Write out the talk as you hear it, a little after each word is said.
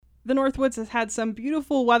the Northwoods has had some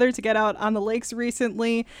beautiful weather to get out on the lakes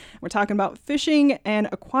recently. We're talking about fishing and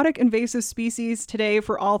aquatic invasive species today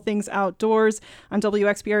for all things outdoors. I'm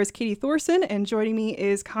WXBR's Katie Thorson, and joining me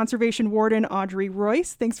is Conservation Warden Audrey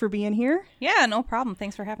Royce. Thanks for being here. Yeah, no problem.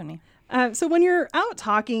 Thanks for having me. So when you're out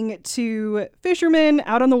talking to fishermen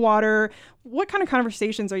out on the water, what kind of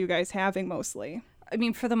conversations are you guys having mostly? I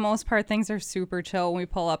mean, for the most part, things are super chill when we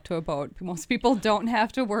pull up to a boat. Most people don't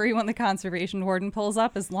have to worry when the conservation warden pulls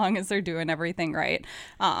up as long as they're doing everything right.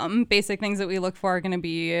 Basic things that we look for are going to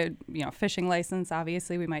be, fishing license.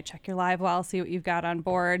 Obviously, we might check your live well, see what you've got on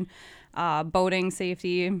board. Boating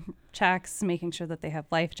safety checks, making sure that they have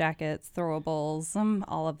life jackets, throwables,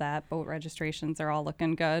 all of that. Boat registrations are all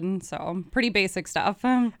looking good. So pretty basic stuff.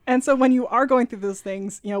 And so when you are going through those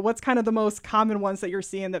things, what's kind of the most common ones that you're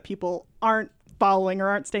seeing that people aren't following or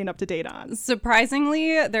aren't staying up to date on?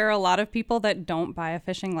 Surprisingly, there are a lot of people that don't buy a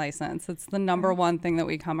fishing license. It's the number one thing that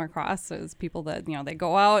we come across is people that, they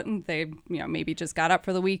go out and they, maybe just got up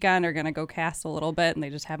for the weekend or going to go cast a little bit and they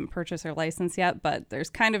just haven't purchased their license yet, but there's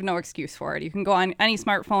kind of no excuse for it. You can go on any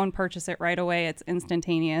smartphone, purchase it right away. It's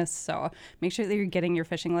instantaneous. So make sure that you're getting your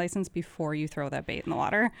fishing license before you throw that bait in the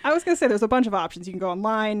water. I was going to say there's a bunch of options. You can go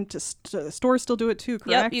online, to stores still do it too, correct?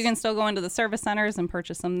 Yep, you can still go into the service centers and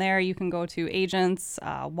purchase them there. You can go to agents,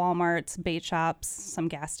 Walmarts, bait shops, some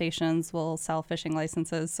gas stations will sell fishing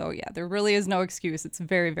licenses. So yeah, there really is no excuse. It's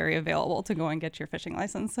very, very available to go and get your fishing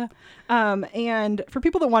license. And for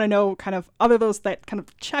people that want to know kind of that kind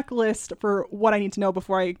of checklist for what I need to know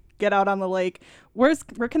before I get out on the lake, where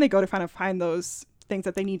can they go to kind of find those things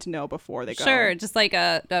that they need to know before they go? Sure, just like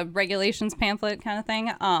a regulations pamphlet kind of thing.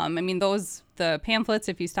 The pamphlets,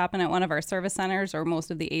 if you stop in at one of our service centers or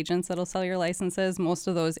most of the agents that'll sell your licenses, most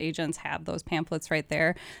of those agents have those pamphlets right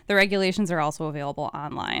there. The regulations are also available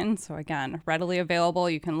online. So again, readily available.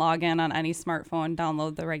 You can log in on any smartphone,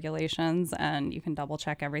 download the regulations, and you can double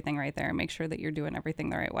check everything right there and make sure that you're doing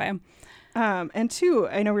everything the right way. And two,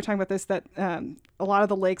 I know we're talking about this, that a lot of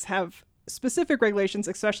the lakes have specific regulations,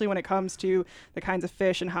 especially when it comes to the kinds of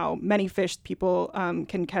fish and how many fish people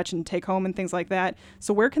can catch and take home and things like that.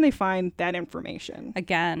 So where can they find that information?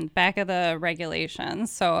 Again, back of the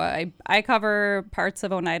regulations. So I cover parts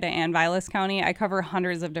of Oneida and Vilas County. I cover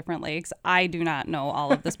hundreds of different lakes. I do not know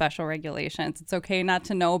all of the special regulations. It's okay not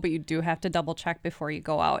to know, but you do have to double check before you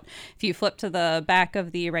go out. If you flip to the back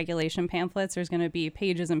of the regulation pamphlets, there's going to be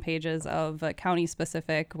pages and pages of county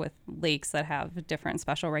specific with lakes that have different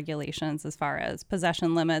special regulations as far as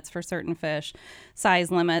possession limits for certain fish,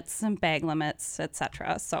 size limits, and bag limits,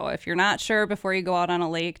 etc. So if you're not sure before you go out on a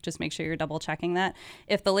lake, just make sure you're double checking that.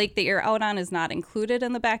 If the lake that you're out on is not included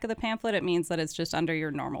in the back of the pamphlet, it means that it's just under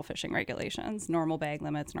your normal fishing regulations, normal bag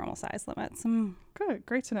limits, normal size limits. Good,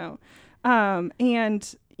 great to know.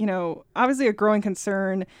 And obviously a growing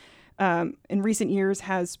concern in recent years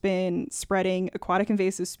has been spreading aquatic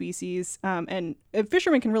invasive species, and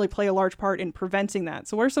fishermen can really play a large part in preventing that.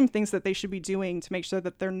 So what are some things that they should be doing to make sure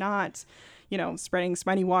that they're not, spreading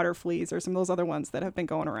spiny water fleas or some of those other ones that have been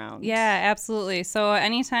going around? Yeah, absolutely. So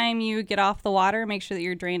anytime you get off the water, make sure that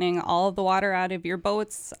you're draining all of the water out of your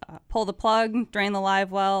boats. Pull the plug, drain the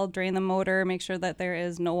live well, drain the motor, make sure that there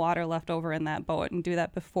is no water left over in that boat, and do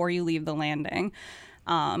that before you leave the landing.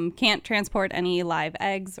 Can't transport any live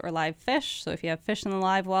eggs or live fish. So if you have fish in the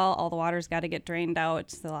live well, all the water's got to get drained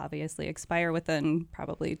out. They'll obviously expire within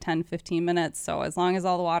probably 10-15 minutes. So as long as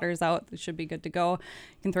all the water is out, it should be good to go.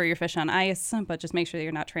 You can throw your fish on ice, but just make sure that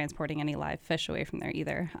you're not transporting any live fish away from there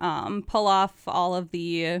either. Pull off all of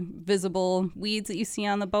the visible weeds that you see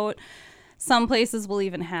on the boat. Some places will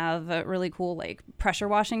even have really cool pressure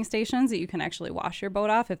washing stations that you can actually wash your boat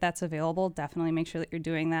off. If that's available, definitely make sure that you're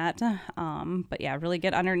doing that. But yeah, really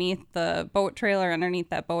get underneath the boat trailer, underneath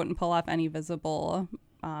that boat, and pull off any visible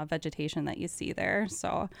vegetation that you see there.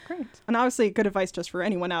 So great. And obviously good advice just for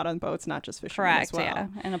anyone out on boats, not just fishermen. Correct, as well. Yeah.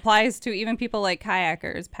 And applies to even people like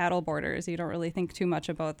kayakers, paddle boarders. You don't really think too much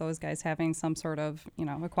about those guys having some sort of,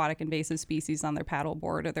 aquatic invasive species on their paddle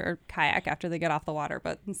board or their kayak after they get off the water.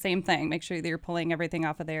 But same thing, make sure that you're pulling everything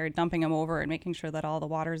off of there, dumping them over, and making sure that all the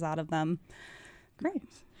water's out of them. Great.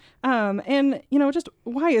 And, just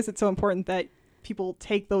why is it so important that people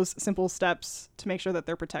take those simple steps to make sure that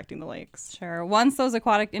they're protecting the lakes? Sure. Once those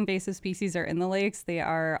aquatic invasive species are in the lakes, they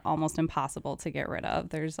are almost impossible to get rid of.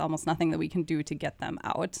 There's almost nothing that we can do to get them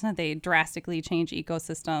out. They drastically change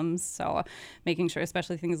ecosystems. So making sure,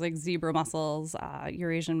 especially things like zebra mussels,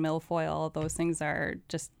 Eurasian milfoil, those things are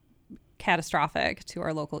just catastrophic to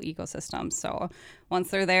our local ecosystem. So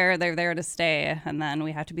once they're there to stay. And then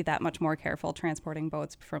we have to be that much more careful transporting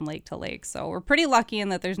boats from lake to lake. So we're pretty lucky in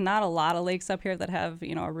that there's not a lot of lakes up here that have,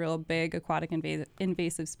 a real big aquatic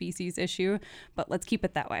invasive species issue, but let's keep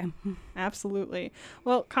it that way. Absolutely.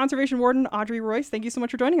 Well, Conservation Warden Audrey Royce, thank you so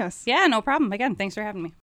much for joining us. Yeah, no problem. Again, thanks for having me.